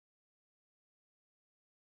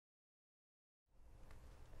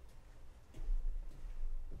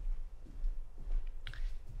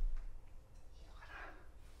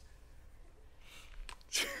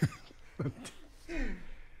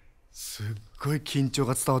ごい緊張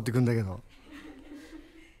が伝わってくんだけど。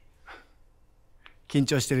緊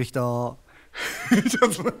張してる人ちょ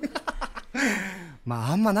っとま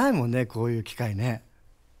ああんまないもんね、こういう機会ね。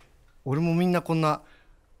俺もみんなこんな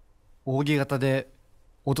扇形で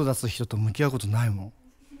音出す人と向き合うことないもん。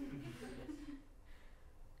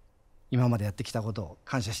今までやってきたことを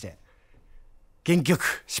感謝して原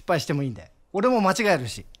曲失敗してもいいんで、俺も間違える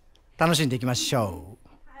し楽しんでいきましょう。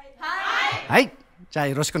はい、じゃあ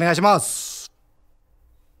よろしくお願いします。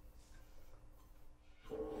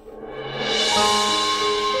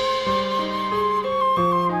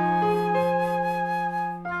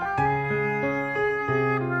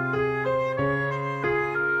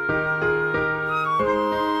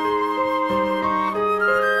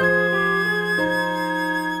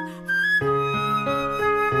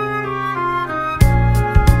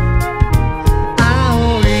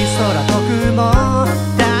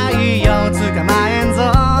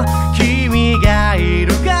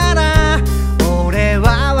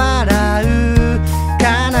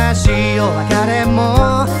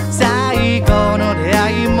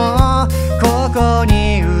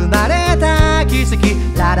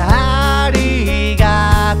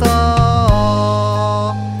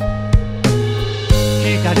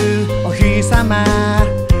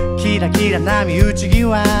キラキラ波打ち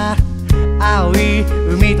際、青い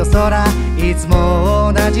海と空いつ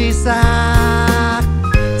も同じさ。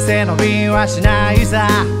背伸びはしないさ、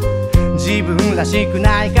自分らしく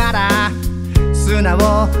ないから素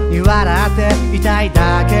直に笑っていたい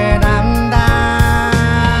だけなんだ。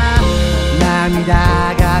涙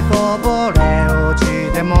がこぼれ落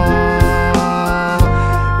ちてもう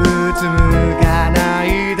つむかな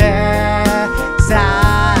いでさ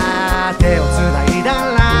あ、手をつないだ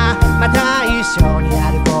らまた一緒に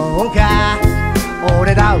歩こうか。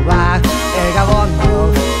俺らは笑顔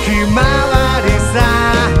のひまわりさ。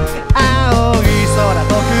青い空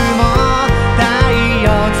と雲、太陽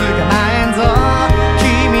捕まえんぞ。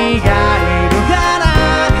君がいるから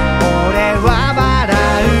俺は笑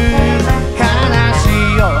う。悲し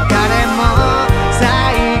いお別れも最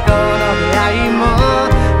高の出会いも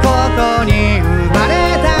ここに生まれ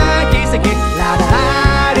た奇跡。ララ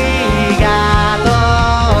ありがと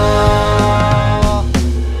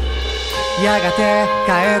う。やがて帰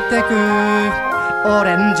ってくオ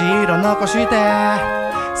レンジ色残して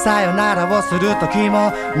さよならをする時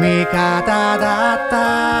も味方だっ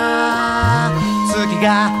た。月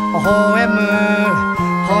が微笑む、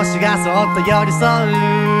星がそっと寄り添う。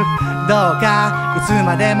どうかいつ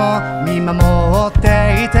までも見守っ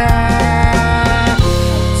ていて。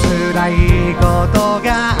辛いことが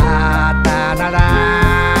あったなら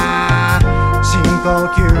深呼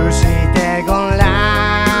吸してごら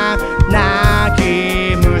ん。泣き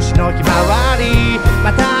虫のひまわり、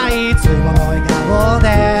またいつもの笑顔で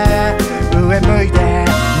上向いて胸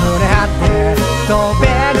張って飛べ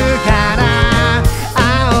るから。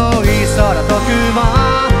青い空と雲、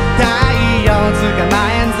太陽捕ま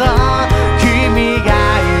えんぞ。君が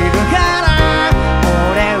いるから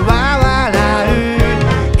俺は笑う。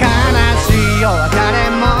悲しいお別れ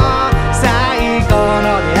も最高の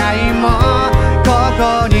出会いもこ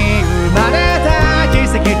こに生まれた奇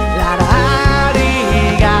跡。ララあり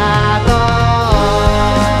がと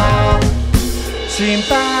う。心配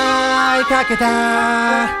かけた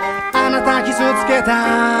あなた傷つけ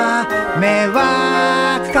た、迷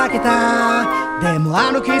惑かけた、でも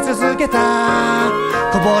歩き続けた。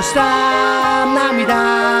こぼした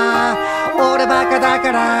涙俺バカだ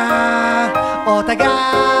から、お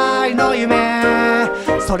互いの夢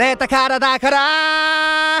それたからだか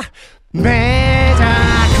ら。めちゃ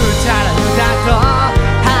くちゃな歌とは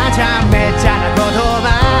ちゃめちゃな言葉、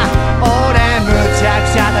俺むちゃく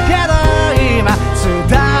ちゃだけど今伝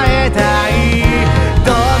えたい。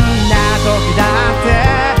どんな時だって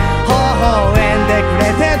微笑んでくれ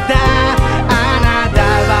てたあなた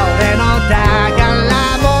は俺の宝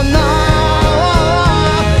物。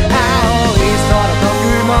青い空と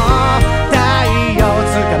雲、太陽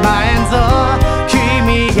捕まえんぞ。君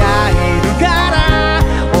がいるから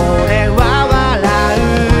俺は笑う。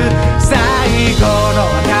最後の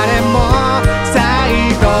別れも最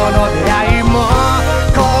後の出会いも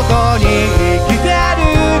ここに生きてる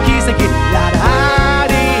奇跡。ララあ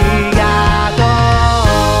りがと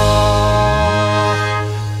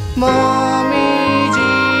う。もみじ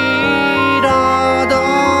彩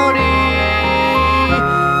り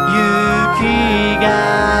雪が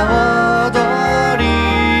踊り、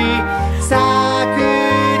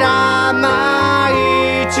桜舞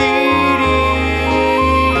い散り、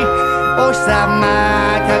お日様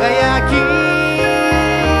輝き、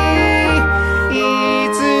い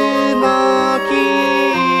つも黄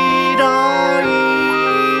色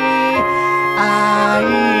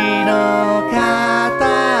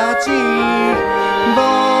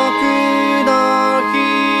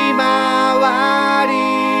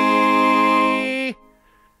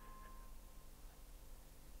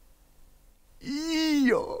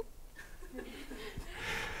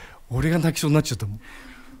俺が泣きそうになっちゃったもん。